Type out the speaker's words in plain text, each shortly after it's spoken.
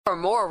For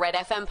more Red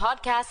FM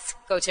podcasts,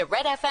 go to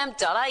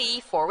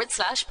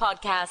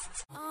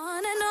redfm.ie/podcasts. On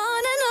and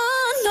on and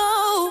on,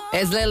 no.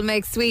 It's Little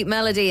Mix Sweet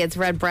Melody. It's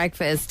Red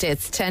Breakfast.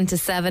 It's 10 to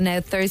 7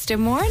 now Thursday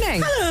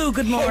morning. Hello,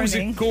 good morning. How's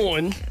it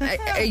going?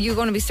 Are you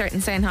going to be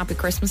starting saying Happy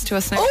Christmas to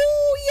us now?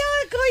 Oh,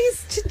 yeah,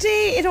 guys,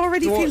 today it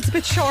already feels a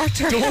bit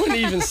shorter. Don't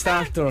even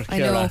start there, I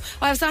know.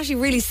 I was actually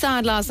really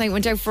sad last night.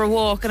 Went out for a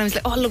walk and I was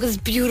like, oh, look at this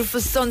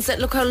beautiful sunset.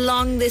 Look how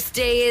long this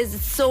day is.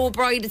 It's so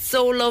bright. It's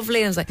so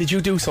lovely. And I was like, Did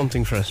you do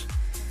something for it?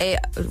 I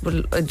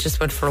just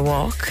went for a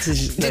walk.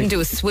 Didn't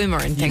do a swim or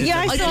anything.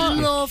 Yeah, I'd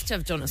love to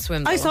have done a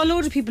swim, though. I saw a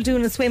load of people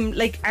doing a swim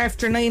like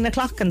after 9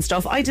 o'clock and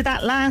stuff. I did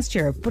that last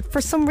year, but for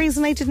some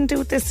reason I didn't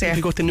do it this year. Did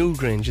you go to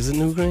Newgrange? Is it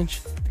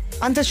Newgrange?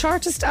 On the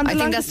shortest and the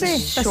longest day.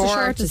 That's the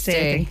shortest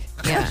day. I think.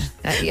 Yeah.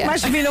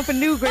 Imagine being up in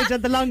Newgrange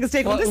on the longest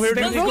day. Where did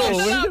they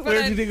go?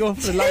 Where did they go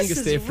for the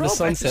longest day? For the rubbish.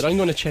 sunset? I'm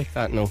going to check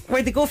that now.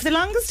 Where they go for the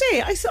longest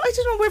day? I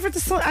don't know whether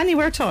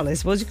anywhere at all. I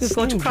suppose you could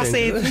go to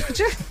Crosshaven.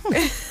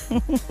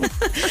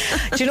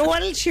 Do you know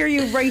what'll cheer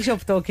you right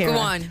up though, Ciara? Go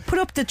on. Put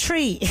up the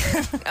tree.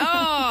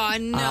 Oh,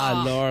 no.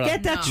 Ah, Laura.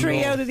 Get that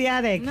tree out of the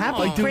attic.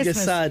 Happy I do Christmas.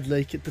 get sad,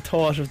 like at the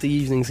thought of the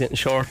evenings getting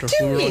shorter. Do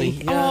from you?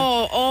 running. Yeah.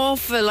 Oh,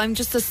 awful. I'm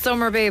just a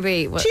summer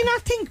baby. Do you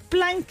not think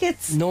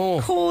blankets, No.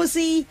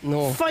 cozy,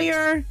 No.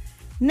 fire,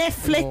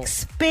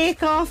 Netflix,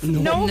 Bake Off?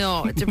 No.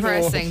 No,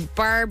 depressing.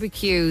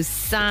 Barbecue,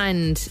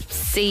 sand,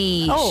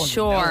 sea,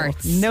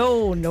 shorts.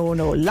 No.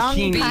 Long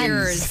Beers.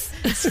 pants,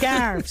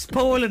 scarves,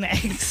 Poland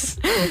eggs.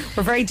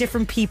 We're very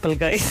different people,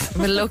 guys.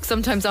 But look,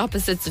 sometimes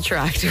opposites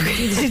attract.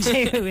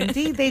 They do,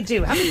 indeed they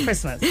do. Happy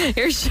Christmas.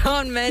 Here's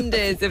Shawn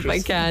Mendes, If I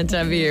Can't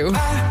Have You.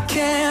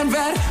 Can't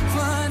write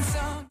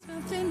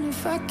something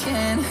if I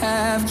can't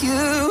have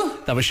you.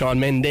 That was Shawn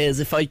Mendes.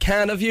 If I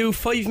Can Have You.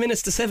 5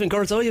 minutes to 7,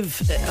 girls. I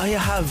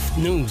have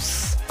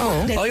news.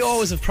 Oh. I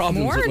always have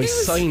problems More with my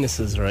news?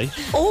 sinuses, right?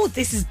 Oh,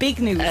 this is big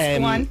news.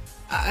 Go on.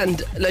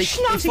 And like,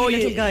 Snotty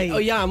little guy. Oh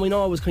yeah, I mean,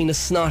 I was kind of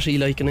snotty,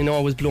 like, and I know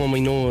I was blowing my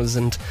nose,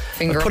 and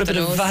Finger I put up a bit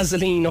the of nose.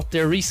 Vaseline up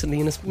there recently,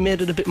 and it's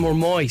made it a bit more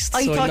moist.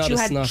 I so I'm thought not you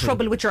as had snotty.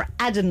 trouble with your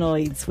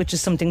adenoids, which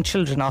is something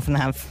children often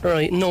have.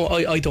 Right? No,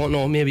 I don't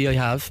know. Maybe I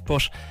have,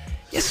 but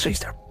yesterday I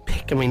started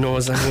picking my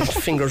nose, and my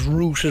fingers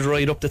rooted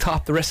right up the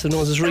top. The rest of the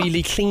nose is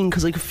really clean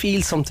because I could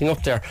feel something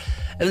up there.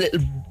 A little,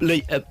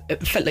 like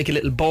it felt like a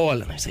little ball,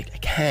 and I was like, I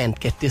can't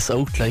get this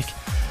out, like.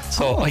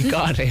 So I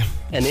got an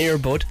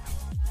earbud,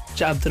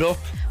 jabbed it up.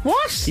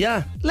 What?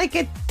 Yeah. Like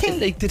a thing.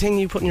 Like the thing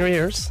you put in your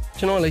ears.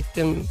 Do you know, like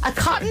them? A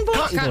cotton bud?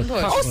 Cotton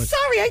bud. Oh,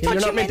 sorry. I thought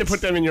You're you not meant to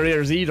put them in your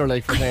ears either,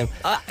 like for them.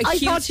 I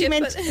thought you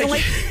meant. No,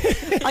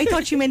 I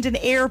thought you meant an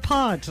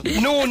AirPod.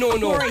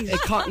 No. Right. A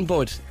cotton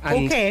bud.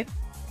 And, Okay.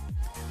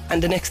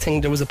 And the next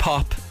thing, there was a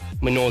pop.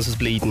 My nose was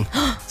bleeding.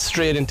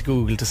 Straight into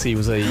Google to see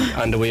was I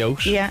on the way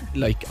out. Yeah.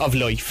 Like, of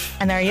life.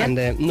 And are you?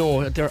 And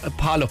no, there are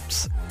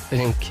polyps, I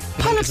think.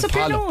 Polyps it's a up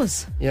your polyp.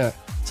 nose. Yeah.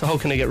 So how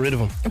can I get rid of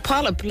them? A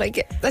polyp,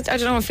 like, I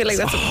don't know, I feel like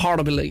It's that's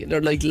horrible. Like,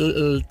 they're like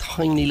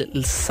tiny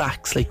little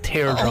sacs, like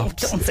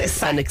teardrops. don't say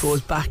And it sacs.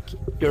 goes back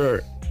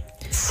your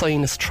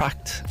sinus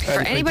tract. For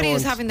anybody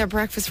who's having their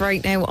breakfast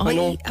right now, I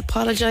know.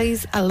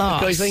 apologise a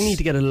lot. Guys, I need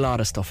to get a lot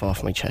of stuff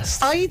off my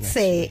chest. I'd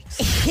say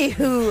you've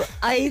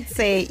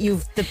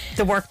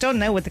the work done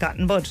now with the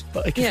cotton bud.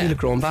 But I can feel it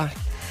growing back.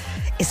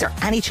 Is there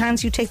any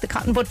chance you take the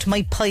cotton bud to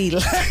my pile?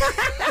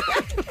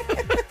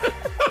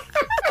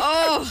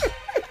 Oh,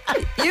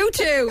 you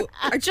two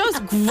are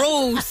just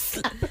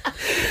gross.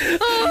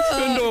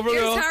 Oh,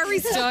 here's Harry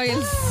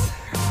Styles.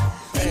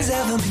 Things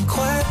haven't been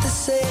quite the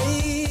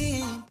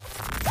same.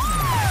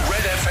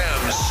 Red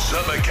FM's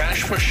Summer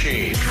Cash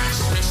Machine.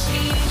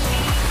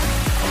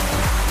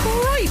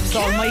 Right,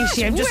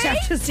 almighty, I'm just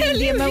after seeing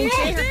the amount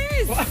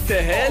here. What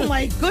the hell? Oh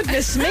my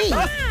goodness me.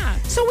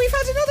 So we've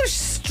had another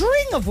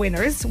string of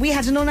winners. We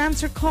had an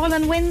unanswered call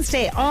on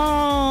Wednesday.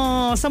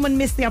 Oh, someone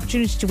missed the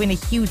opportunity to win a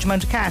huge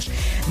amount of cash.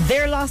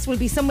 Their loss will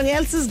be somebody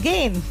else's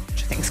gain,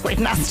 which I think is quite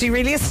nasty,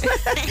 really, isn't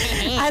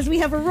it? As we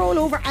have a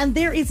rollover, and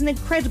there is an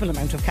incredible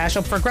amount of cash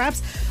up for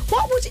grabs.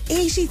 What would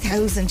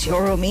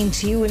 €80,000 mean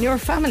to you and your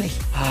family?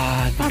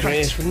 It'd be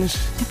great, wouldn't it?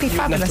 It'd be You wouldn't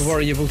have fabulous. to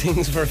worry about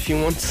things for a few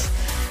months.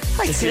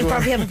 I'd still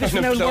probably have a bit of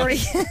an old worry.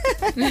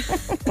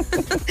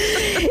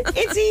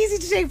 It's easy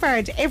to take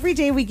part. Every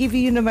day we give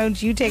you an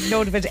amount, you take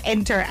note of it,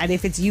 enter, and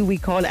if it's you we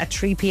call at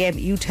 3 p.m,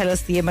 you tell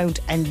us the amount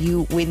and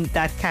you win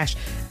that cash.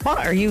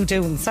 What are you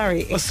doing?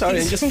 Sorry. Oh, sorry,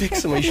 I'm just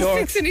fixing my shorts.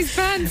 Fixing his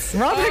pants.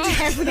 Robert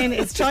Heffernan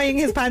is tying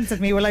his pants at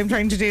me while I'm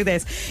trying to do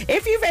this.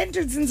 If you've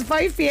entered since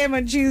 5 p.m.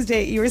 on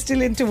Tuesday, you are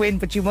still in to win,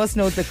 but you must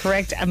know the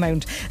correct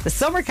amount. The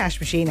summer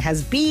cash machine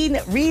has been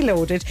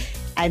reloaded.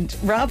 And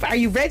Rob, are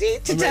you ready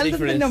to I'm tell ready them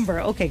for the it.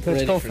 number? Okay, good.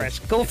 Ready Go for for it.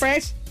 it. Go for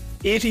it.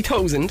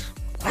 80,000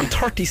 and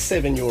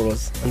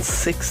 €37 and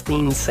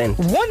 16 cents.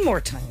 One more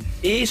time.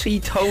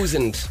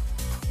 80,000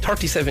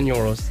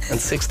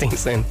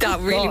 €37.16. That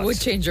really would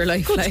change your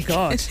life. Like.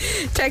 God.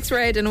 Text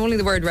RED and only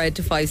the word RED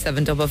to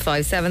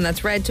 57557.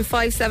 That's RED to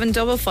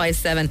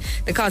 57557.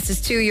 The cost is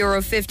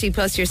 €2.50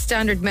 plus your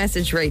standard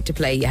message rate to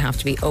play. You have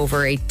to be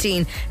over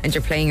 18 and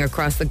you're playing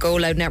across the Go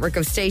Loud network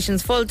of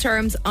stations. Full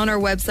terms on our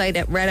website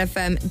at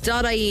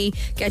redfm.ie.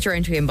 Get your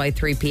entry in by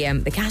 3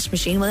 p.m. The cash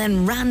machine will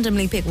then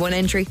randomly pick one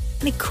entry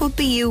and it could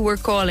be you we're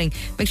calling.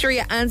 Make sure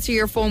you answer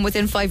your phone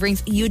within 5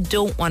 rings. You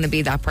don't want to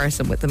be that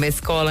person with the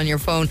missed call on your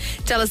phone.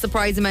 Tell us the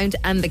prize amount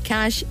and the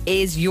cash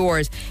is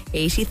yours.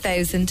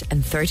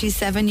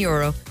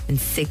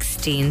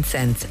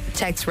 €80,037.16.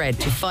 Text RED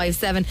to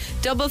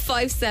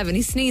 57557.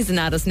 He's sneezing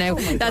at us now.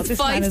 That's this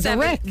man is a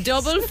wreck.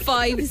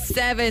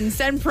 57557.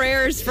 Send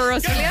prayers for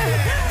us, will you?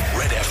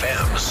 Red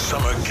FM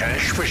Summer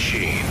Cash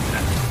Machine.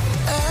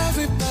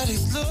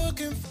 Everybody's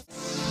looking for.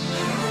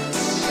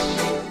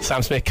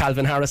 Sam Smith,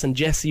 Calvin Harris and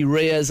Jessie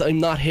Reyes. I'm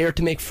not here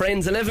to make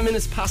friends. 11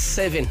 minutes past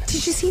 7.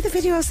 Did you see the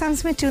video of Sam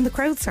Smith doing the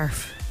crowd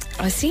surf?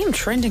 I see him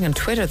trending on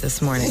Twitter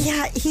this morning.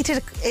 Yeah,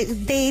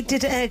 they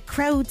did a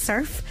crowd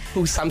surf.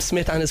 Who's Sam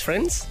Smith and his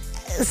friends?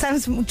 Just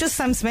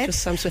Sam Smith.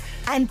 Just Sam Smith.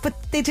 But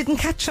they didn't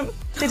catch him.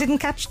 They didn't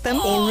catch them.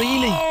 Oh,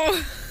 really?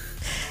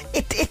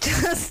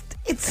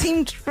 It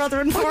seemed rather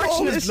I'm always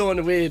unfortunate. blown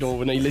away though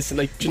when I listen.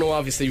 Like, do you know,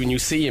 obviously when you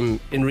see him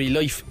in real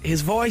life,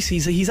 his voice,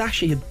 he's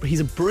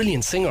a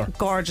brilliant singer.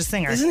 Gorgeous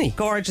singer. Isn't he?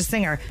 Gorgeous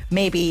singer.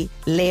 Maybe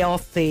lay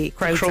off the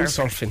crowd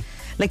surfing.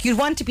 Like, you'd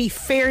want to be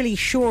fairly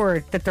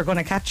sure that they're going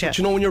to catch you.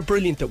 Do you know when you're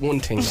brilliant at one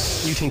thing, you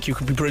think you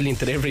could be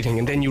brilliant at everything,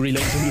 and then you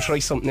realise when you try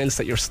something else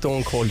that you're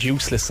stone cold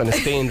useless and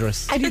it's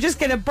dangerous. And you just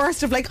get a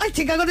burst of like, I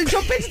think I'm going to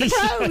jump into the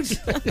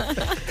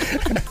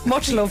crowd.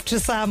 Much love to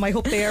Sam. I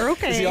hope they are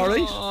okay. Is he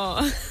alright?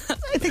 I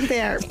think they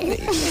are.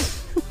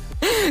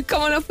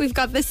 Coming up, we've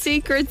got the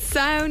secret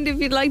sound. If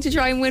you'd like to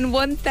try and win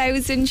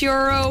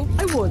 €1,000,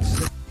 I would.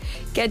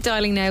 get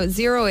dialing now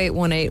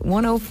 0818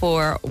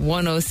 104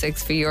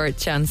 106 for your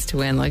chance to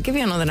win. I'll give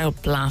you another little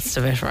blast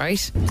of it,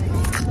 right?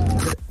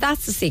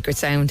 That's the secret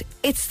sound.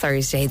 It's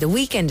Thursday. The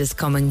weekend is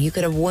coming. You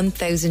could have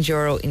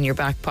 €1,000 in your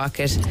back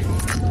pocket.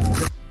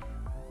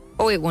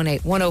 0818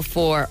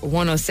 104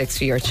 106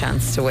 for your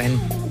chance to win.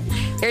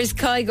 Here's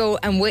Kygo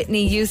and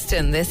Whitney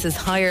Houston. This is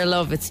Higher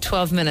Love. It's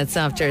 12 minutes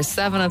after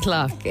 7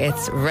 o'clock.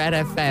 It's Red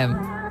FM.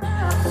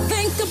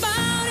 Think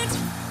about it.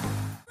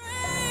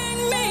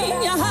 Bring me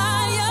your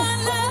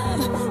higher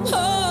love.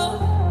 Oh.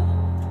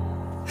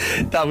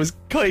 That was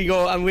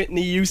Kygo and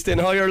Whitney Houston,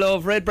 Higher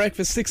Love. Red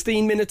Breakfast,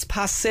 16 minutes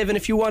past 7.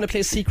 If you want to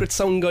play Secret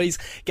Sound, guys,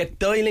 get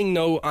dialing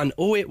now on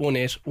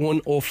 0818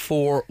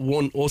 104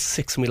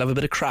 106 and we'll have a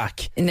bit of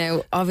crack.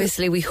 Now,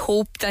 obviously, we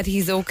hope that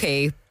he's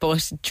okay,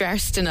 but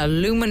dressed in a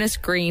luminous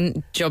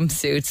green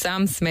jumpsuit,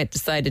 Sam Smith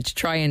decided to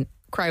try and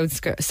crowd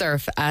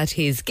surf at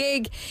his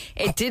gig.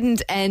 It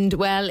didn't end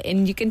well,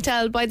 and you can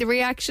tell by the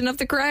reaction of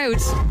the crowd.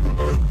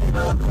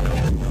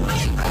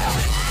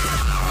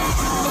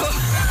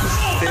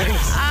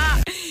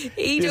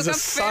 He Here's took a a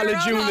solid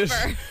fair unit.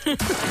 hopper.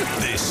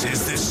 This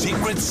is the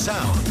Secret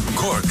Sound.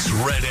 Cork's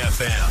Red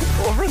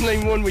FM. Over in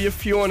line 1 with you,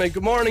 Fiona.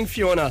 Good morning,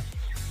 Fiona.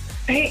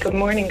 Hey, good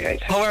morning, guys.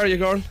 How are you,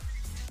 girl?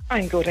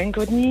 I'm good, and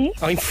you?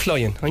 I'm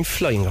flying,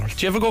 girl.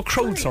 Do you ever go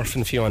crowd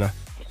surfing, Fiona?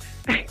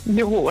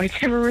 No, I'd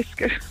never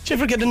risk it. Do you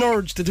ever get an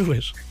urge to do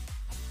it?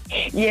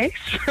 Yes.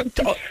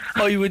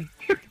 I would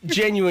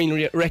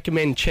genuinely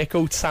recommend check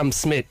out Sam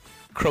Smith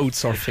crowd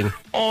surfing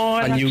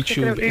on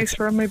YouTube.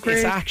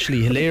 It's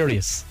actually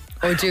hilarious.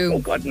 Oh, do. Oh,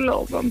 God,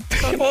 love him.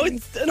 Oh,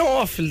 it's an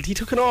awful. He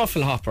took an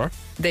awful hopper.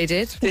 They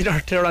did?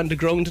 They're on the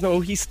ground now.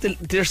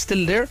 They're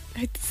still there.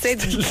 I'd say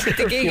Still the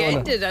there, gig Fiona.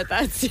 ended at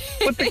that stage.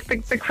 But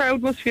the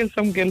crowd must feel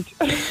some guilt.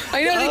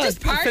 I know, they just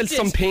He felt parted.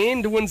 some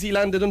pain, the ones he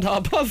landed on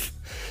top of.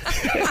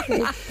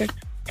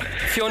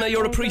 Fiona,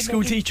 you're a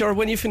preschool teacher.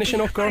 When are you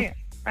finishing up, girl?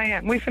 I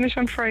am. We finish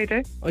on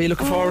Friday. Are you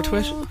looking forward to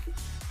it?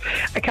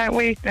 I can't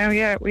wait now,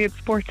 yeah. We had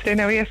sports day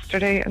now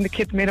yesterday and the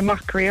kids made a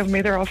mockery of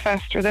me. They're all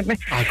faster than me.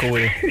 I'll go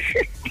away.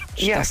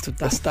 Yeah.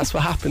 That's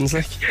what happens,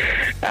 like.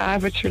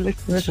 But you're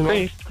listening. It's You know.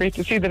 great. It's great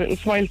to see the little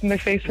smiles on their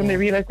face when they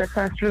realise they're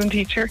faster than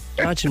teacher.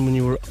 Imagine when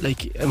you were,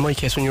 like, in my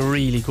case, when you're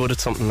really good at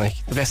something, like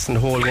the best in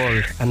the whole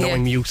world, and now Yeah.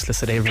 I'm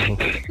useless at everything.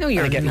 No,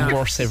 you're and I'm getting not.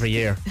 worse every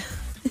year.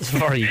 It's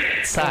very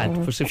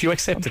sad, but if you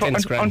accept it, then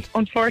it's grand.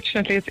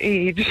 Unfortunately, it's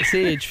age. It's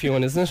age,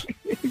 Fiona, isn't it?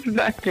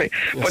 Exactly.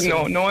 But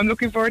Yes, no, I'm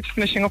looking forward to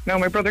finishing up now.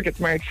 My brother gets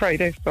married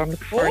Friday, so I'm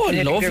looking forward Oh, to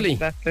nearly lovely. doing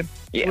that then.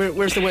 Yeah.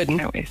 Where's the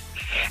wedding?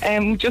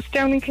 Anyways. Just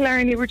down in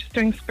Killarney, we're just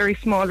doing a very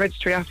small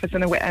registry office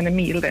and a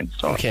meal then.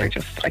 So Okay.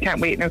 I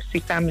can't wait now to see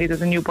family.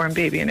 There's a newborn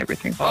baby and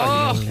everything. So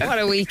Oh, what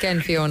a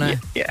weekend, Fiona.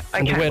 yeah, I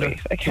And can't the weather. wait.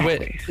 I can't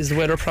wait. Is the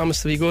weather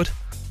promised to be good?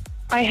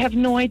 I have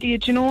no idea.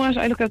 Do you know what?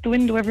 I look out the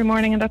window every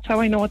morning and that's how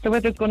I know what the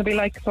weather's going to be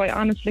like. So I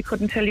honestly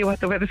couldn't tell you what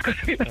the weather's going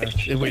to be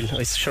like. It will.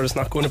 I'm sure it's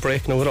not going to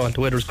break now at all.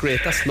 The weather's great.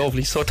 That's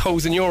lovely. So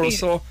 €1,000,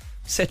 so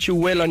set you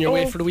well on your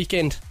way for the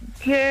weekend.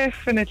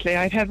 Definitely.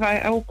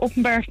 I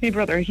open bar for my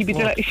brother. He'd be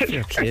Fair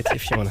delighted. play to you,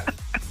 Fiona.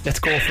 Let's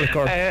go for it,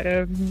 girl.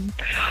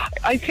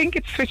 I think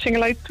it's switching a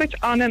light switch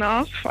on and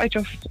off.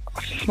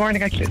 This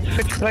morning, actually, it's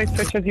switched the light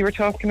switch as you were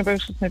talking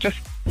about it, and it just...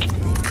 Do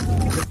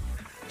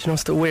you know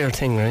it's the weird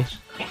thing, right?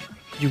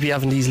 You be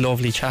having these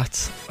lovely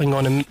chats.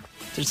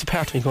 There's a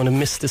part of me going to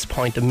miss this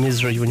point of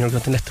misery when you're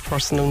going to let the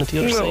person down at the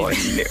other side.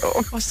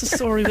 No. What's the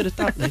story with it,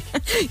 that like?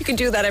 You can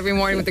do that every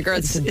morning with the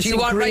girls. It's Do you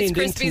want Rice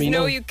ingrained into me Krispies? No,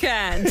 now. you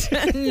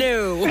can't.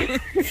 No.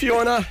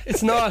 Fiona,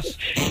 it's not.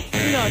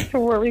 Not to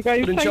worry,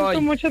 guys. But Thanks enjoy.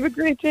 so much. Have a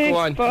great day. Go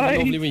on. Bye. Have a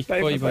lovely week.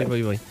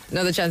 Bye.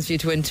 Another chance for you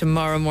to win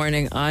tomorrow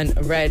morning on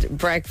Red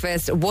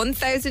Breakfast.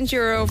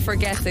 €1,000 for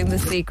guessing the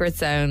secret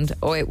sound.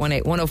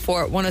 0818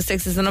 104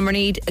 106 is the number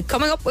need.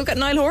 Coming up, we've got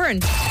Niall Horan.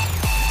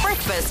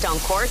 Breakfast on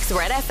Cork's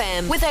Red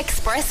FM with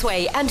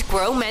Expressway and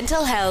Grow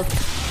Mental Health.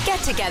 Get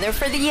together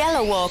for the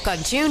Yellow Walk on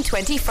June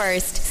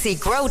 21st. See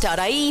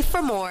grow.ie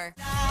for more.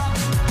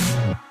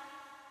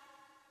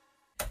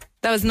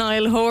 That was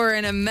Niall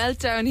Horan, a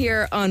meltdown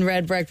here on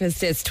Red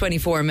Breakfast. It's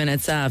 24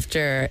 minutes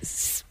after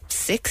 7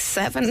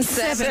 Kira.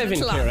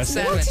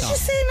 7. What did you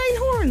say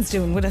Niall Horan's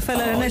doing with a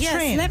fella on a yes,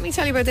 train? let me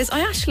tell you about this.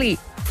 I actually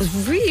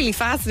was really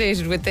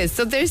fascinated with this.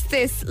 So there's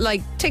this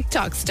like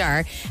TikTok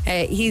star.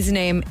 His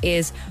name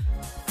is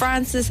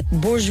Francis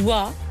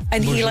Bourgeois,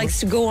 and he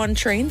likes to go on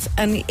trains,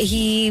 and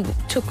he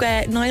took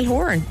Niall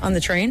Horan on the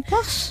train.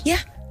 What? Yeah.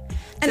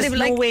 And There's they were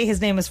no like, way his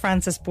name is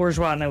Francis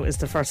Bourgeois now is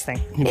the first thing.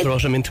 He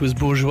brought him into his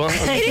bourgeois.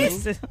 it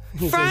is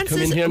Come in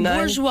Francis here now.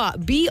 Bourgeois,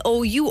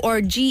 Bourgeois.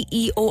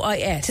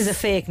 It is a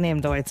fake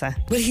name though, I'd say.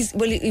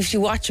 Well, if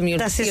you watch him,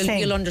 That's his thing.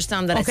 you'll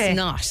understand that Okay. it's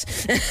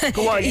not.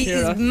 Go on, He's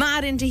Ciara.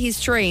 mad into his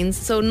trains.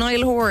 So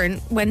Niall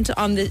Horan went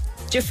on the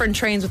different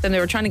trains with them. They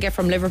were trying to get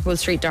from Liverpool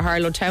Street to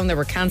Harlow Town. There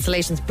were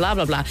cancellations, blah,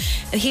 blah, blah.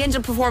 And he ended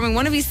up performing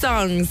one of his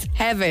songs,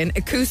 Heaven,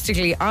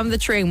 acoustically on the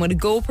train with a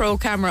GoPro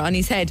camera on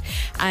his head.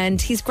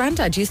 And his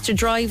granddad used to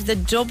drive the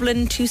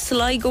Dublin to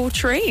Sligo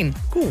train.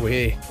 Go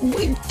away.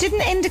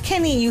 Didn't Enda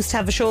Kenny used to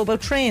have a show about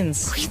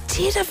trains? We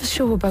did have a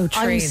show about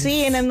I'm trains.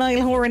 seeing a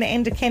Niall Horan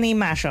Enda Kenny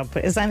mashup.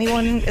 Is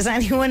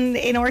anyone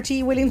in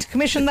RT willing to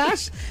commission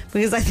that?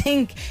 Because I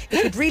think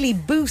it would really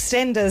boost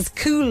Enda's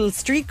cool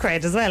street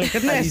cred as well,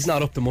 couldn't And it? he's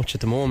not up to much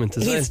at the moment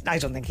as well. I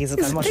don't think he's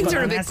got much Things going are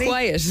a on, bit has he?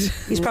 quiet.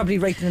 He's probably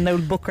writing an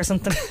old book or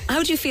something.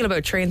 How do you feel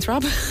about trains,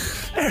 Rob?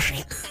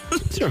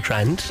 It's your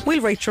grand. We'll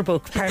write your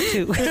book, part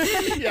 2.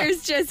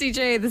 Here's Jessie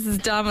J. This is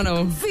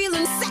Domino.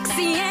 Feeling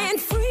sexy and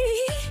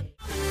free.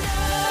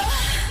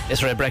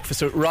 It's Red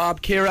Breakfast with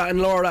Rob, Ciara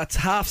and Laura. It's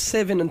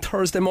 7:30 on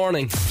Thursday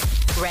morning.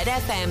 Red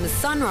FM's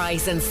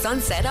sunrise and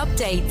sunset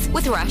updates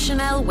with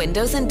Rationale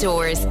Windows and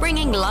Doors,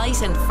 bringing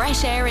light and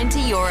fresh air into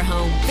your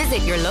home.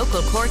 Visit your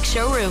local Cork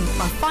showroom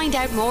or find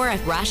out more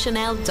at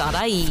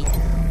rationale.ie.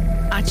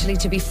 Actually,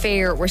 to be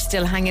fair, we're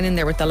still hanging in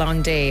there with the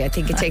long day. I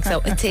think it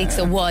takes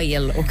a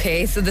while.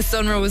 Okay, so the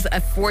sun rose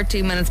at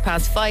 14 minutes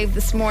past 5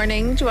 this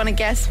morning. Do you want to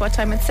guess what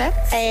time it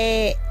sets?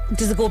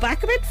 Does it go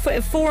back a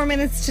bit? 4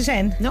 minutes to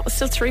 10? No, it's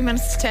still 3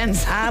 minutes to 10.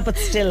 But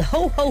still,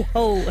 ho, ho,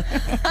 ho.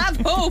 Have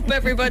hope,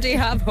 everybody.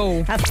 Have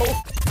hope. Have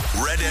hope.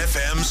 Red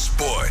FM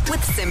Sport.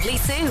 With Simply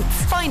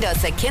Suits. Find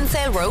us at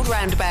Kinsale Road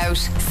Roundabout.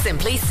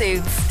 Simply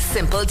Suits.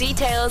 Simple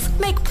details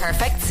make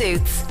perfect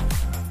suits.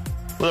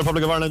 Well, the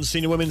Republic of Ireland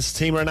senior women's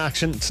team are in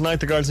action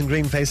tonight. The girls in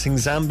green facing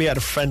Zambia at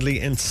a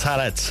friendly in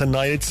Sala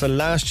tonight. It's the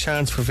last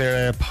chance for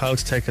Vera Pauw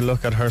to take a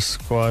look at her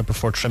squad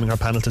before trimming her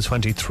panel to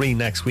 23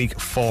 next week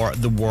for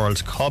the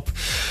World Cup.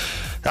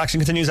 The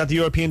action continues at the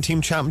European Team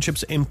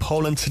Championships in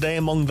Poland today.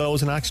 Among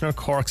those in action are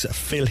Cork's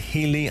Phil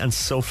Healy and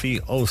Sophie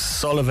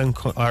O'Sullivan.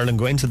 Ireland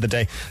go into the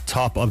day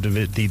top of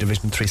the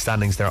Division 3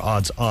 standings. Their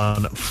odds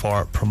on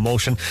for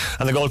promotion.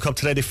 And the Gold Cup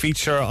today, they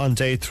feature on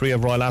day 3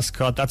 of Royal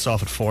Ascot. That's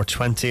off at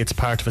 4:20. It's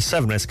part of a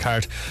 7-race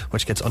card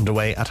which gets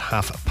underway at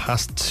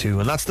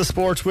 2:30. And that's the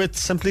sport with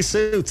Simply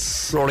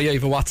Suits. Rory, I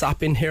have a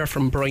WhatsApp in here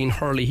from Brian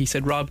Hurley. He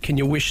said, Rob, can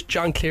you wish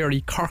John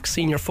Cleary, Cork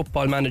senior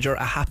football manager,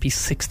 a happy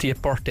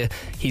 60th birthday?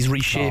 He's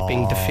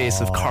reshaping the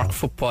face of Cork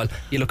football.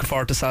 You looking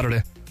forward to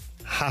Saturday?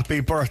 Happy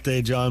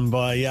birthday, John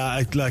Boy.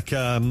 Yeah,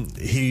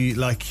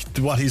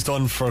 what he's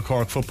done for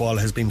Cork football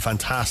has been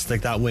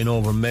fantastic. That win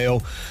over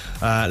Mayo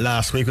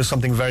last week was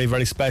something very,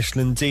 very special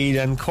indeed,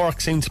 and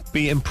Cork seem to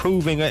be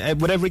improving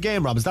with every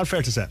game, Rob. Is that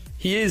fair to say?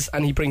 He is,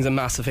 and he brings a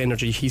massive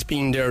energy. He's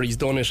been there, he's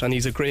done it, and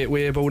he's a great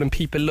way about him.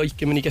 People like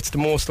him and he gets the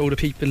most out of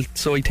people,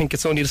 so I think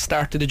it's only the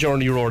start of the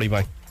journey, Rory,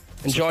 boy.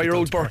 Enjoy your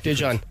old birthday,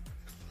 John.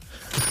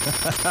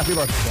 Happy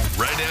birthday, John.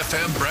 Red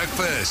FM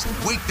Breakfast.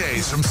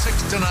 Weekdays from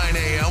 6 to 9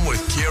 a.m. with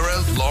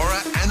Ciara,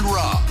 Laura and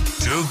Rob.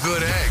 2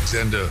 good eggs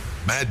and a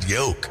mad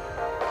yolk.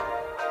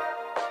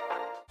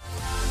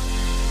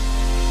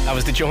 That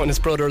was the Jonas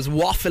Brothers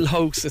Waffle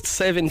House at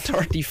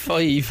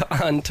 7:35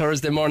 on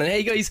Thursday morning.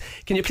 Hey guys,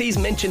 can you please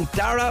mention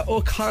Dara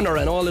O'Connor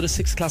and all of the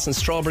 6th class in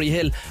Strawberry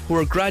Hill who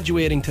are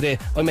graduating today?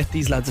 I met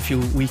these lads a few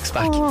weeks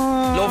back.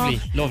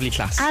 Lovely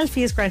class.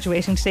 Alfie is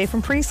graduating today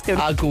from preschool.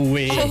 I'll go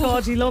away. Oh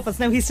God, he loves us.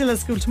 Now he's still at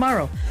school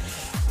tomorrow,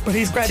 but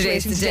he's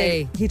graduating Today's the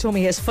today. day. He told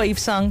me he has 5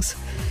 songs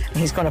and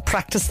he's going to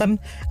practice them,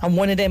 and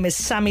one of them is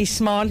Sammy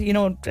Small, you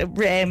know,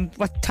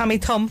 what, Tommy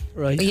Thumb.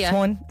 Right. Yeah.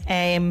 One.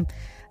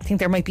 I think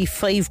there might be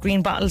 5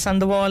 green bottles on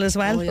the wall as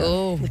well.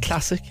 Oh. The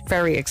classic.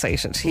 Very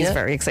excited. He's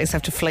very excited. I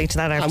have to fly to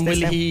that after And this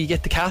will now. he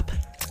get the cap?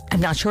 I'm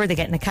not sure they're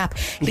getting a cap.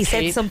 He The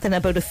said cape? something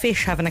about a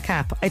fish having a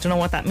cap. I don't know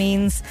what that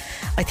means.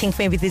 I think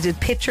maybe they did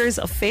pictures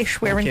of fish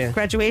wearing Okay.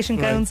 graduation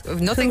gowns.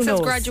 Nothing Who says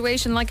knows?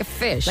 graduation like a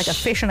fish. Like a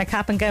fish in a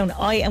cap and gown.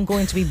 I am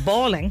going to be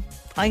bawling.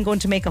 I'm going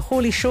to make a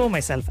holy show of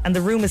myself, and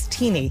the room is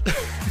teeny.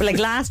 But like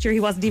last year,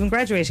 he wasn't even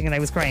graduating, and I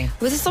was crying.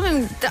 Was it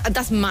something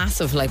that's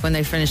massive, like when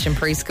they finish in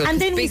preschool?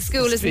 And then big he's-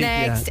 school is Big,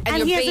 next, yeah.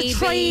 and, And he your has baby. a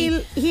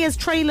trial. He has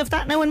trial of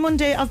that now on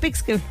Monday of big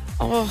school.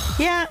 Oh,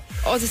 Yeah.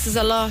 oh, this is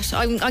a lot.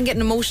 I'm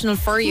getting emotional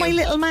for you. My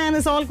little man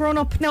is all grown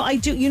up now. I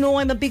do, you know,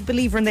 I'm a big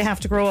believer in they have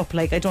to grow up.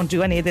 Like I don't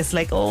do any of this.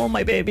 Like, oh,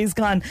 my baby's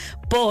gone,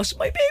 but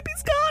my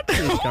baby's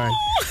gone. He's gone.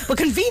 But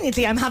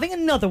conveniently, I'm having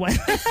another one.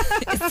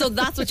 So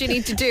that's what you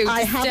need to do.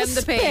 I to have a stem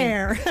the pain.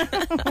 spare.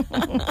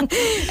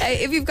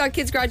 If you've got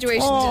kids'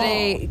 graduation Oh.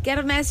 today, get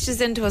a messages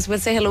into us. We'll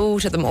say hello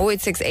to them.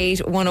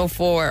 0868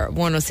 104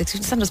 106. You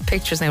can send us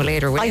pictures now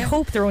later. Will I you?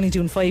 hope they're only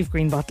doing 5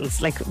 green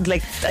bottles. Like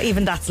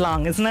even that's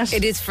long, isn't it?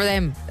 It is for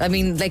them. I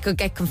mean, they could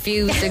get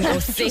confused and go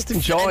sick.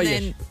 enjoy and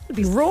it. then I'd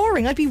be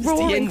roaring. I'd be The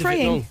roaring, end of it,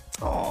 crying. no.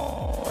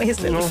 Oh, his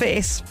little No.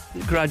 face.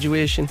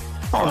 Graduation.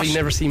 Probably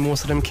never see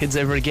most of them kids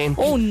ever again.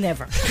 Oh,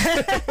 never.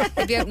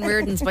 they'll be out in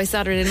Reardon's by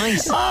Saturday night.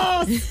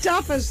 Oh,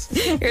 stop it.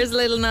 Here's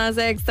Little Nas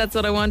X. That's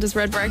what I want is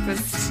Red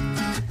Breakfast.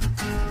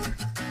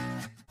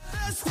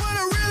 That's what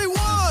I really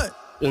want.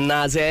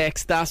 Nas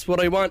X, that's what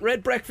I want.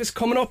 Red Breakfast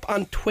coming up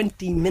on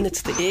 20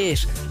 minutes to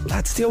 8.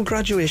 Lads, the old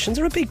graduations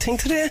are a big thing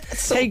today.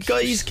 Hey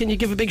guys, can you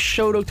give a big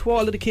shout out to all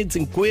of the kids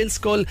in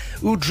Gaelscoil,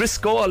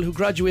 Driscoll, who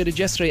graduated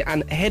yesterday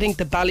and heading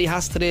to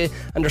Ballyhass today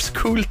on their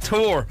school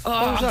tour.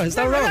 Is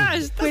that wrong?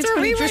 That's Wait,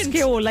 where we went.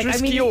 Driscoll. Like, I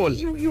Driscoll.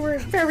 mean, you were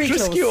very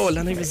Driscoll, close.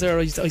 and I was there.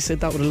 I said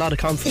that with a lot of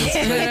confidence.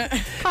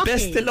 Cocky.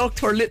 Best of luck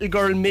to our little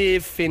girl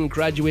Maeve Finn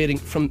graduating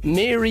from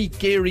Mary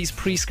Gary's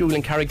preschool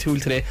in Carricktool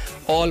today.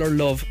 All our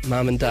love,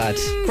 Mum and Dad.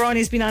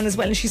 Bronnie's been on as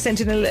well, and she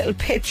sent in a little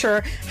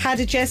picture. Had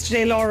it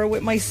yesterday, Laura,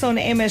 with my son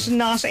Emmett,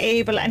 not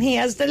able, and he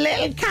has the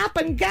little cap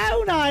and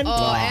gown on.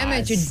 Oh,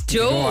 Emmett, you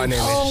Go on, don't. Emmett.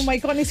 Oh my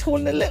God, he's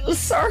holding a little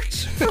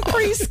cert for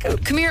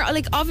preschool. Come here,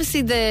 like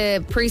obviously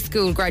the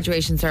preschool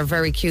graduations are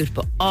very cute,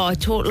 but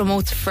total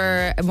emotion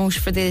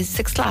for the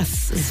 6th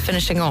class is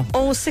finishing up.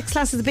 Oh, 6th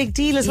class is a big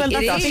deal as well.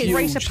 It That's a is. big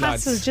rite of Huge,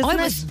 lads. passage, isn't I it?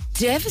 was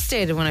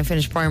devastated when I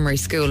finished primary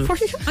school. Were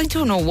you? I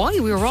don't know why,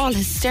 we were all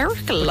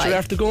hysterical. But Like, you're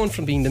after going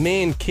from being the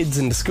main kids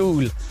in the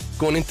school,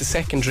 going into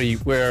secondary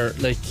where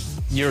like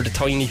you're the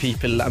tiny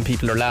people and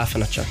people are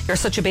laughing at you. You're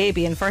such a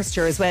baby in first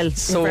year as well.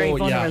 You're very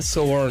vulnerable.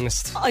 so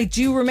earnest. I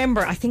do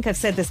remember, I think I've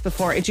said this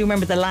before, I do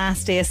remember the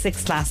last day of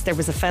 6th class, there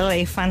was a fella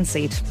I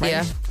fancied. Right?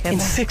 Yeah. Kevin. In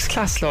 6th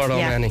class, Lord Yeah,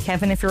 O'Mahony.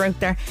 Kevin, if you're out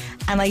there.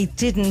 And I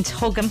didn't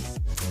hug him.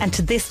 And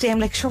to this day, I'm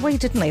like, sure, why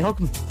didn't I hug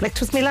him? Like,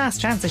 it was my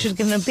last chance. I should have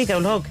given him a big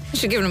old hug. you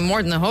should give him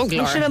more than a hug, I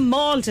Laura. should have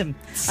mauled him.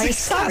 I'm Sixth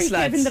sorry, class,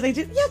 Kevin, lads. that I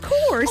did. Yeah, of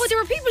course. Oh, there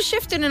were people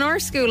shifting in our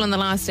school on the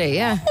last day,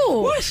 yeah.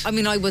 Oh. What? I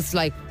mean, I was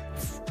like,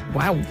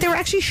 wow. They were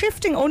actually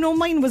shifting. Oh no,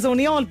 mine was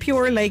only all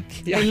pure, like,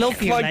 I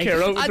love you. Come on, Like.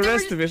 Ciara, out with the There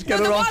rest was- of it. Get no,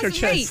 her there off your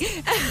wasn't me.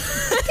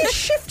 chest. They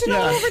shifted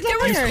all over the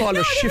You used to call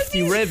her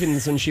Shifty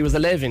Revens when she was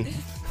 11.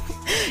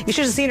 You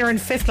should have seen her in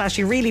 5th class.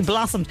 She really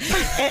blossomed.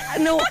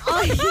 No,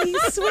 I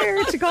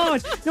swear to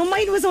God. No,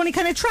 mine was only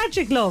kind of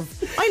tragic love.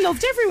 I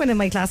loved everyone in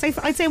my class.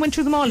 I'd say I went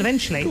through them all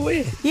eventually. Go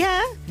away.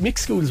 Yeah.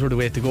 Mixed schools were the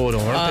way to go, though,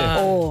 weren't they?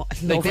 Oh, I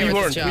Like love we it.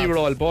 weren't, job. we were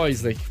all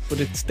boys. Like, but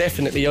it's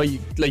definitely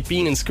like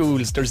being in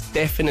schools. There's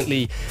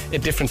definitely a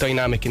different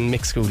dynamic in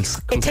mixed schools.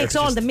 It compared takes to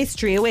all just- the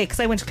mystery away, because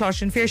I went to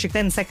Cláiste and Fiarshik,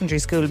 then secondary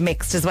school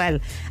mixed as well,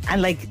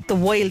 and like the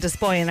wildest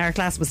boy in our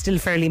class was still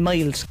fairly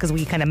mild because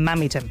we kind of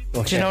mammied him. Do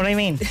Okay. you know what I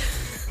mean?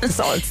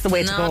 So it's the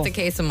way to Not go. the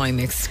case in my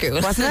mixed school.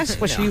 Wasn't it?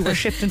 Which you were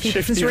shifting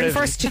people Shifty since you were in Revan.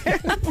 first year.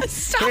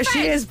 Stop There she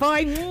it. is,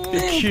 boy.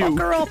 queue. Fuck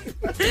her up.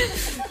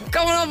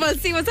 Going up and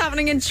see what's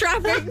happening in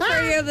traffic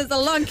for you. There's a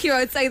long queue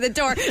outside the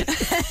door.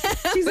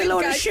 She's a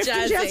load of got shifting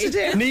Jazzy. jets to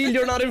do. Neil,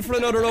 you're not in for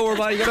another hour,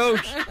 bye. Get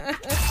out.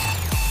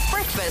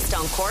 Breakfast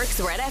on Cork's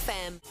Red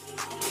FM.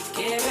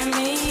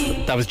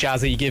 That was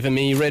Jazzy giving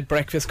me Red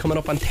Breakfast coming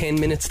up on 10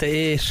 minutes to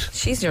 8.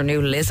 She's your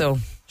new Lizzo.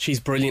 She's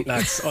brilliant,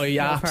 lads. I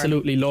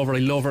absolutely love her. I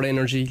love her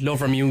energy, love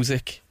her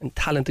music, and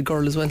talented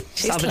girl as well.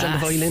 Savage on the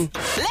class. violin.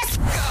 Let's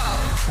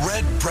go.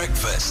 Red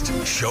Breakfast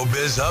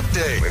Showbiz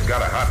Update. We've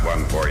got a hot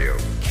one for you.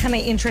 Can I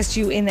interest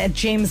you in a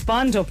James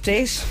Bond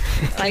update?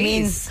 I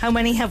mean, how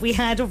many have we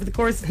had over the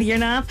course of the year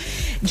now?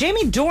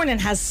 Jamie Dornan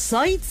has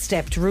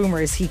sidestepped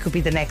rumours he could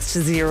be the next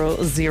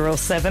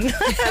 007, as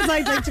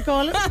I'd like to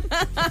call him.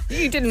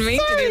 You didn't mean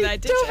to do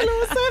that, did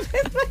you?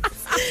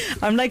 007.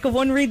 I'm like a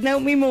one reading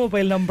out my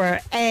mobile number.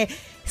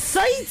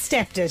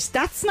 Sidestepped it.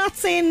 That's not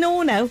saying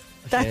no now.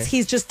 That's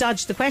he's just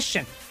dodged the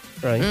question.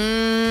 Right.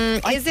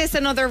 Is this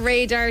another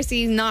Ray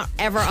Darcy not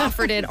ever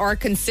offered it or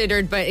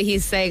considered, but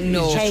he's saying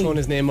no? He's just Hey. throwing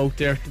his name out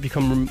there to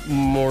become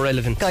more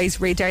relevant. Guys,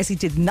 Ray Darcy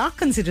did not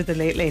consider the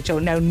Late Late Show.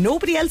 Now,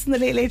 nobody else in the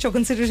Late Late Show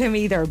considered him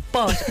either,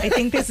 but I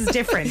think this is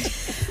different.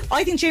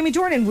 I think Jamie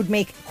Dornan would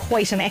make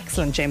quite an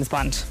excellent James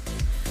Bond.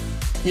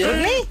 Yeah.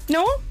 Wouldn't he?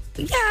 No?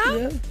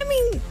 Yeah. I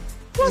mean,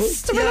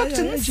 What's the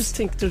reluctance? I just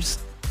think there's...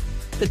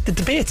 The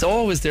debate's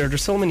always there.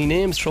 There's so many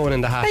names thrown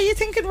in the hat. Are you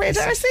thinking Ray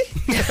Darcy?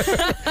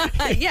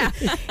 yeah.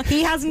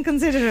 He hasn't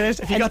considered it.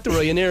 If he got the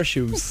Ryanair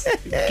shoes,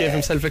 gave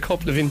himself a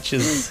couple of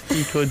inches,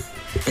 he could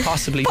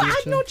possibly... But I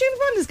know James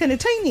Bond is kind of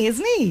tiny,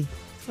 isn't he?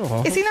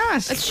 Oh. Is he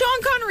not?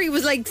 Sean Connery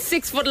was like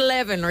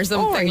 6'11" or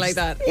something like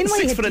that. In my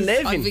head,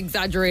 6'11". I've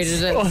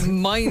exaggerated it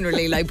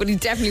minorly, but he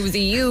definitely was a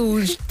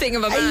huge thing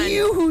of a man. A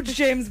huge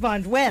James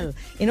Bond. Well,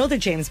 in other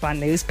James Bond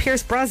news,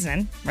 Pierce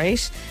Brosnan, right,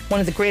 one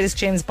of the greatest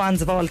James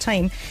Bonds of all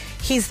time,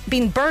 he's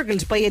been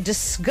burgled by a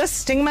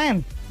disgusting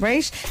man,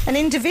 right? An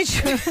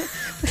individual.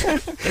 He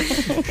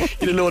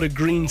had a load of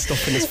green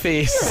stuff in his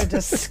face. You're a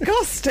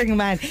disgusting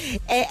man.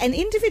 An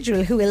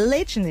individual who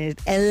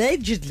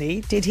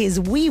allegedly did his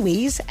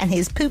wee-wees and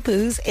his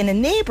poo-poos in a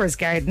neighbour's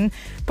garden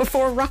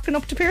before rocking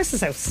up to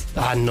Pierce's house.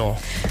 Ah, no.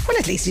 Well,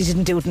 at least he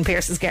didn't do it in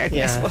Pierce's garden,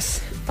 I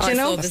suppose. Do you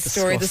know? I saw this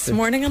story this disgusting.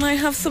 morning, and I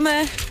have some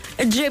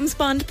James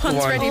Bond puns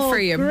Go on. ready for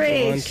you.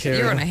 great. Go on, Ciara.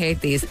 You're gonna hate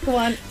these. Go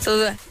on. So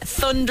the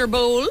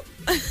Thunderbolt,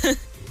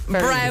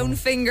 Brown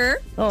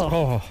Finger,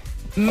 Oh.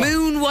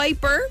 Moon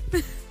Wiper,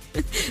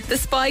 The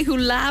Spy Who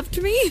Laughed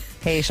Me,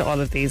 Hate all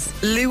of these.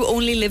 Lou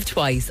Only Lived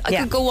Twice. I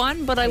Yeah. could go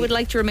on, but I would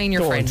like to remain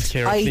your Go on, friend.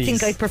 Ciara, I please.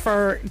 think I'd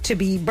prefer to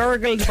be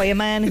burgled by a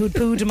man who'd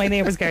pooed in my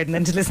neighbour's garden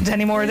than to listen to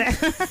any more of that.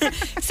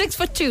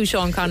 6'2"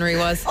 Sean Connery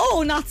was.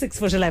 Oh, not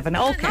 6'11".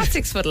 Okay. Not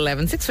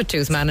 6'11". 6'2"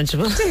 is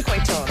manageable. Still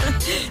quite tall.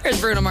 Here's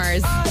Bruno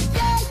Mars.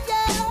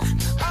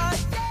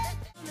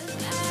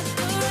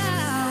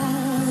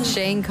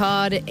 Shane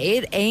Codd,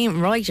 it ain't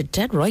right. You're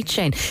dead right,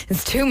 Shane.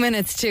 It's 2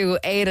 minutes to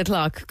 8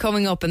 o'clock.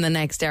 Coming up in the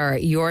next hour,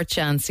 your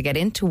chance to get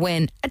in to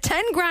win a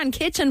 10 grand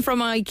kitchen from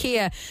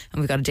IKEA. And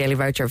we've got a daily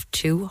voucher of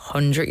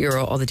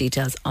 €200. All the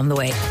details on the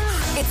way.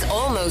 It's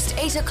almost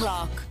 8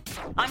 o'clock.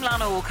 I'm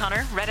Lana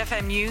O'Connor. Red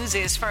FM News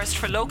is first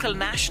for local,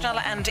 national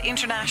and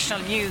international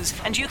news,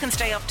 and you can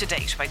stay up to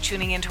date by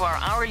tuning into our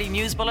hourly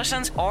news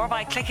bulletins or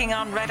by clicking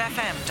on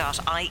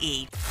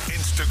redfm.ie.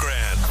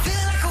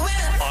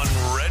 Instagram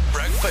on Red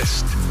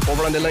Breakfast.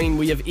 Over on the line,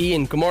 we have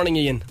Ian. Good morning,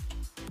 Ian.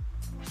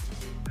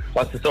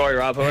 What's the story,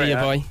 Rob? How are Hey, you?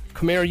 boy.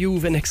 Come here,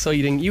 you've an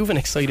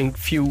exciting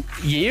few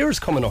years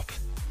coming up.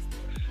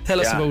 Tell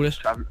us about it.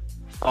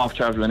 Off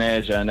travelling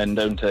Asia and then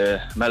down to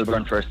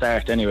Melbourne for a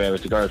start anyway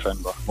with the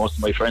girlfriend, but most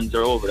of my friends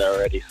are over there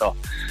already, so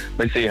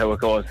we'll see how it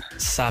goes.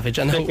 Savage.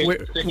 And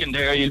Sticking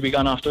there, you'll be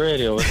gone off the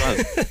radio as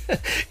well.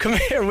 come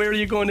here, where are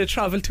you going to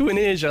travel to in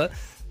Asia?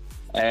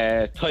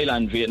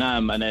 Thailand,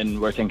 Vietnam, and then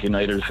we're thinking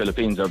either the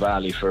Philippines or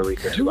Bali for a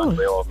week or two on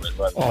the way over as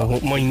well. Oh,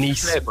 my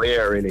niece. Play by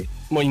ear, really.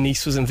 My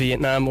niece was in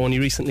Vietnam only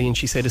recently, and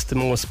she said it's the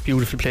most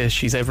beautiful place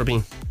she's ever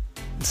been.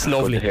 It's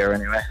lovely. Good to hear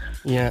anyway.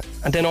 Yeah,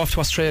 and then off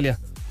to Australia.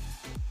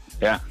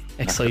 Yeah.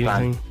 Exciting that's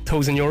the thing.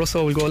 €1,000,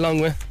 so we'll go a long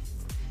way.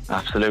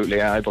 Absolutely,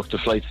 yeah. I booked the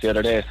flights the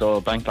other day, so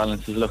bank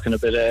balance is looking a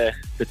bit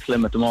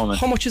slim at the moment.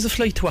 How much is a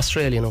flight to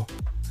Australia now?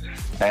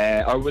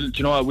 Do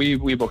you know what? We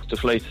booked the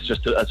flights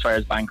just as far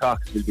as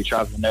Bangkok. We'll be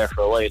travelling there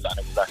for a while, and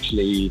it was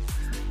actually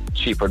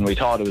cheaper than we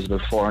thought. It was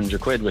about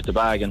 £400 with the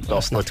bag and stuff.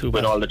 That's not too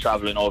With bad. all the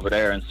travelling over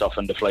there and stuff,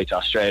 and the flight to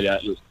Australia,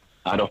 it'll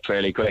add up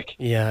fairly quick.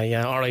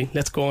 Yeah, all right,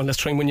 let's go. Let's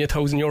try and win you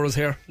 €1,000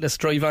 here. Let's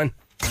drive on.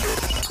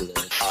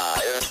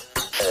 5,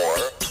 4,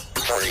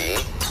 3,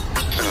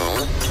 2,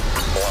 1.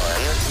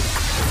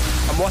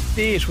 And what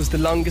date was the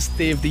longest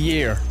day of the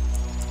year?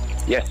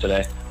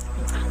 Yesterday,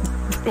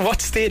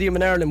 What stadium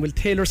in Ireland will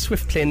Taylor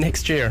Swift play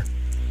next year?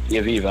 the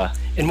Aviva.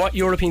 In what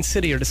European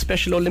city are the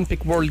Special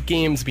Olympic World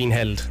Games being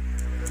held?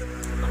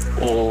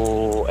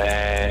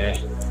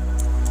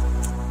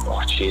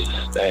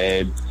 Jesus.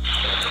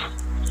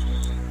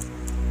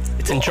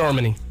 It's in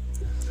Germany.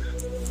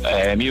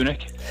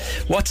 Munich.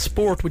 What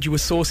sport would you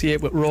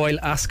associate with Royal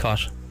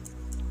Ascot?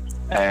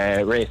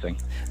 Racing.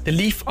 The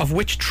leaf of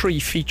which tree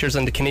features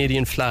on the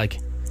Canadian flag?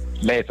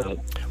 Maple.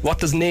 What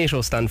does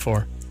NATO stand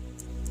for?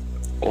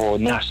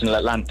 National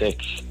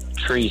Atlantic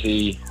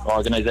Treaty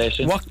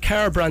Organisation. What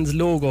car brand's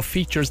logo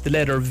features the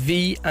letter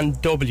V and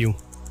W?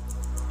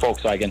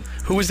 Volkswagen.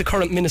 Who is the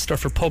current Minister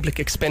for Public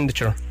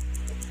Expenditure?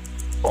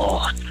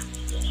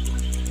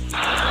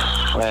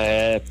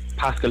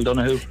 Pascal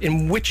Donoghue.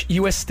 In which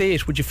US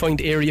state would you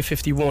find Area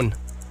 51?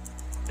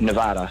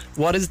 Nevada.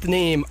 What is the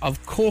name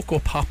of Cocoa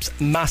Pop's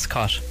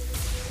mascot?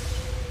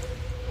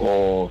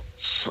 Coco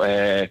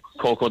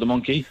the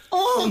monkey.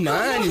 Oh,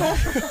 man.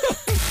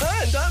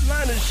 That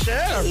man is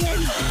sharp.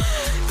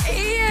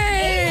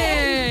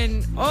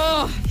 Ian!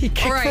 Oh, He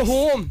kicked all right. for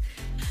home.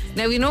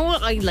 Now, you know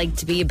what? I like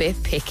to be a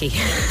bit picky.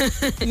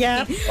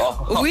 Yeah.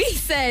 We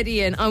said,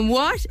 Ian, on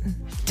what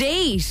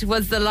date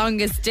was the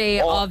longest day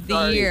of the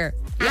sorry. year?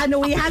 I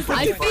know he has that.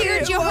 I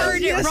figured you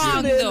heard it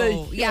wrong,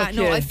 though. like, Yeah,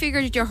 no, okay. I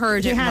figured you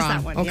heard it has wrong.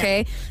 that one, yeah.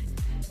 Okay.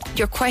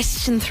 Your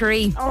question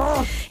 3.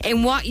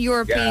 In what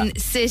European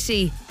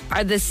city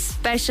are the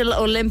Special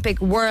Olympic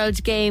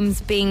World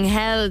Games being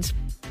held?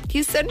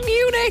 You said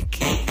Munich.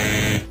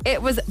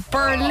 It was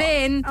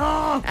Berlin.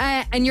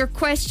 And your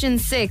question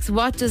 6,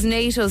 what does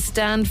NATO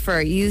stand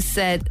for? You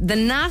said the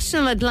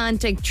National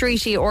Atlantic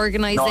Treaty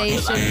Organisation.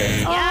 North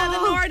Atlantic. Yeah,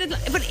 the North started.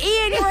 But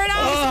Ian, you were an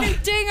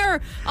absolute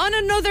dinger. On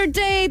another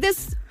day,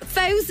 this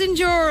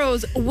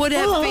 €1,000 would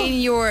have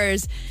been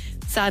yours.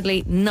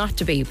 Sadly, not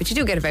to be. But you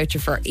do get a voucher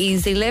for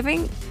Easy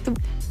Living.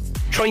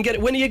 Try and get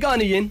it. When are you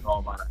gone, Ian?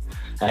 Oh, man.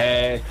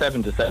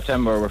 7th of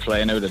September, we're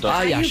flying out of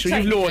Dublin. Yeah, sure,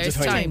 you've loads of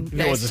There's time.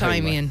 There's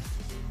time, Ian.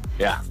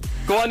 Yeah.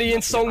 Go on,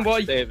 Ian, song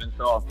boy. Cheers.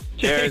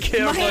 Take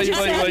care.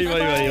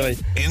 Bye.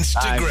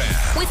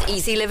 Instagram. With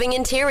Easy Living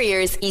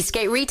Interiors,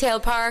 Eastgate Retail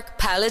Park,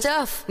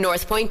 Paladuff,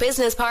 North Point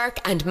Business Park,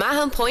 and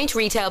Mahon Point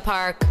Retail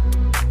Park.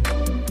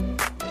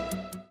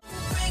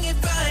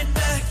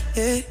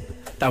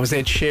 That was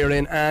Ed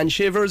Sheeran and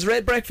Shivers.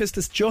 Red Breakfast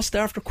is just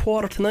after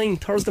 8:45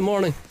 Thursday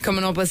morning.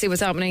 Coming up, we'll see what's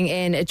happening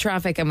in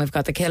traffic, and we've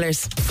got the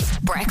Killers.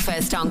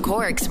 Breakfast on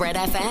Cork's Red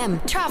FM.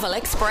 Travel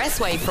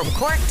expressway from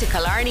Cork to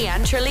Killarney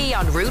and Tralee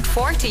on Route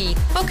 40.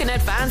 Book in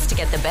advance to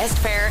get the best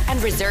fare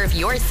and reserve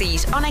your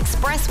seat on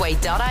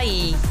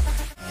expressway.ie.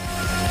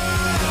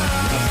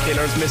 That's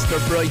Killers, Mr.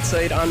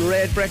 Brightside on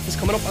Red Breakfast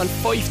coming up on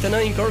 5 to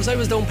 9. Girls, I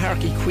was down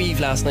Parky Queeve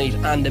last night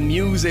and the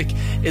music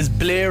is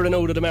blaring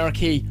out of the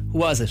marquee. Who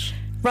was it?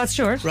 Rod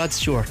Stewart. Rod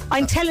Stewart.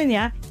 I'm telling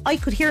you, I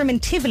could hear him in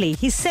Tivoli.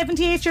 He's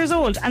 78 years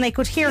old and I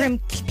could hear him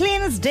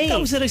plain as day.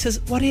 That was it. I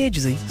says, what age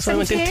is he? So I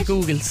went into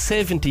Google,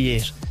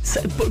 78.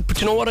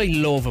 But you know what I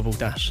love about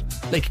that?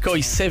 Like, a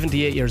guy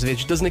 78 years of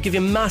age, doesn't it give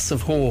you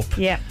massive hope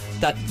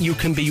that you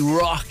can be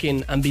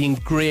rocking and be in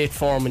great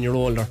form when you're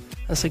older?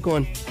 It's like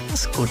going,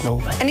 that's good now,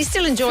 man. And he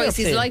still enjoys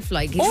his life,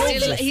 like he's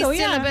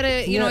still a bit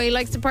of, you know, he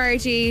likes to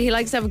party, he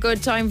likes to have a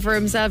good time for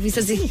himself. He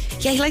says he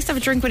likes to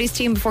have a drink with his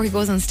team before he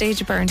goes on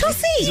stage, apparently.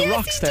 Does he? He's a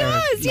rock star. He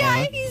does,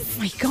 yeah. Oh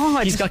my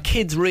God. He's got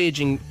kids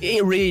raging.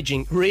 His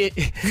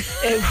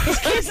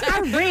kids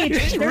are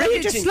raging.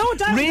 Just slow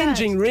down.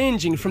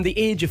 Ranging from the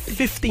age of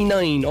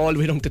 59 all the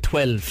way down to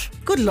 12.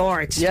 Good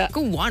Lord. Yeah.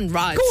 Go on,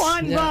 Rod.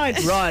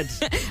 Rod.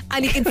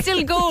 And he can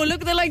still go. Look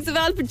at the likes of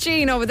Al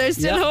Pacino, but there's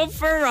still hope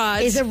for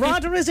Rod. Is it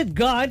Rod or is it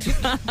God?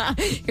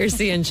 Here's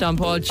seeing Sean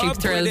Paul, Cheap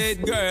Thrills.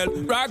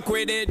 Rock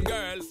with it,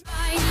 girls.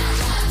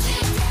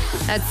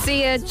 Let's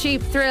see ya,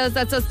 Cheap Thrills.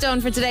 That's us done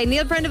for today.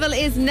 Neil Prendeville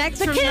is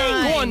next from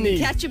 9.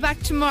 Catch you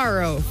back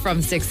tomorrow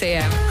from 6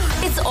 a.m.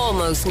 It's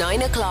almost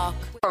 9 o'clock.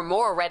 For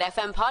more Red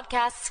FM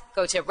podcasts,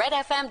 go to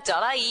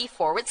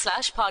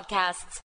redfm.ie/podcasts.